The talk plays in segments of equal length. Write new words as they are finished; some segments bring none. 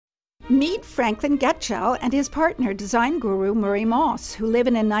Meet Franklin Getchell and his partner, design guru Murray Moss, who live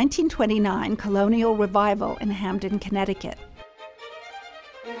in a 1929 Colonial revival in Hamden, Connecticut.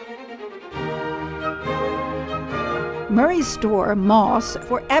 Murray's store, Moss,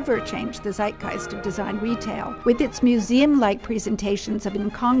 forever changed the zeitgeist of design retail, with its museum-like presentations of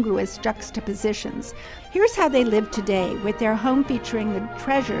incongruous juxtapositions. Here's how they live today, with their home featuring the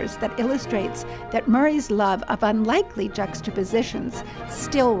treasures that illustrates that Murray's love of unlikely juxtapositions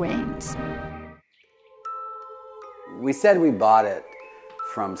still reigns. We said we bought it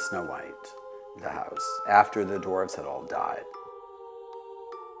from Snow White, the house, after the dwarfs had all died.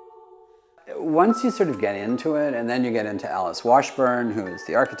 Once you sort of get into it, and then you get into Alice Washburn, who is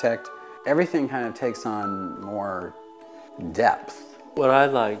the architect, everything kind of takes on more depth. What I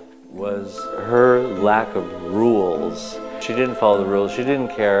liked was her lack of rules. She didn't follow the rules, she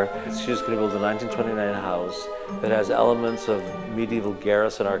didn't care. She was going to build a 1929 house that has elements of medieval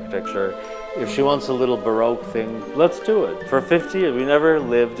garrison architecture. If she wants a little Baroque thing, let's do it. For 50 years, we never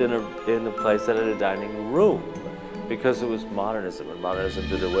lived in a place that had a dining room, because it was modernism, and modernism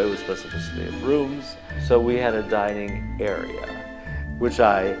did away with specificity of rooms. So we had a dining area, which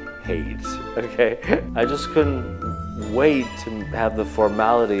I hate, okay? I just couldn't wait to have the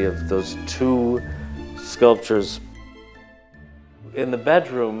formality of those two sculptures. In the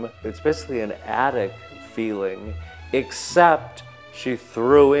bedroom, it's basically an attic feeling, except she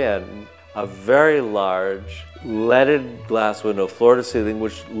threw in a very large leaded glass window, floor to ceiling,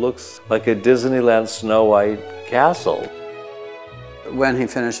 which looks like a Disneyland Snow White castle. When he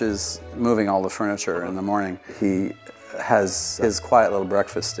finishes moving all the furniture in the morning, he has his quiet little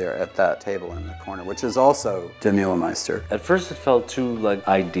breakfast there at that table in the corner, which is also de Mühlmeister. At first it felt too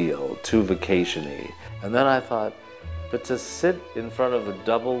ideal, too vacation-y. And then I thought, but to sit in front of a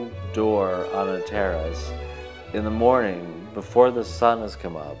double door on a terrace in the morning before the sun has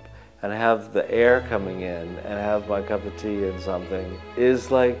come up and have the air coming in and have my cup of tea and something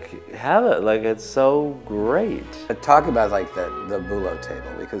is like heaven. Like, it's so great. Talk about like the Boulot table,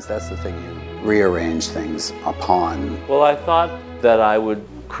 because that's the thing you rearrange things upon. Well, I thought that I would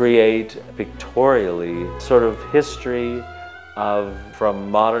create pictorially sort of history of from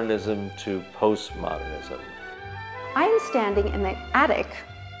modernism to postmodernism. I am standing in the attic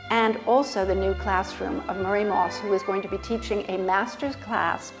and also the new classroom of Murray Moss, who is going to be teaching a master's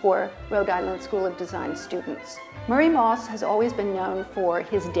class for Rhode Island School of Design students. Murray Moss has always been known for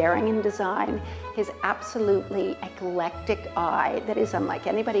his daring in design, his absolutely eclectic eye that is unlike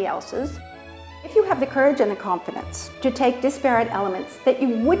anybody else's. If you have the courage and the confidence to take disparate elements that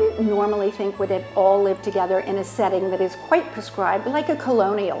you wouldn't normally think would have all lived together in a setting that is quite prescribed, like a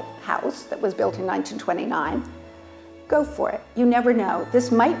colonial house that was built in 1929, go for it. You never know.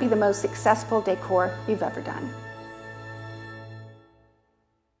 This might be the most successful decor you've ever done.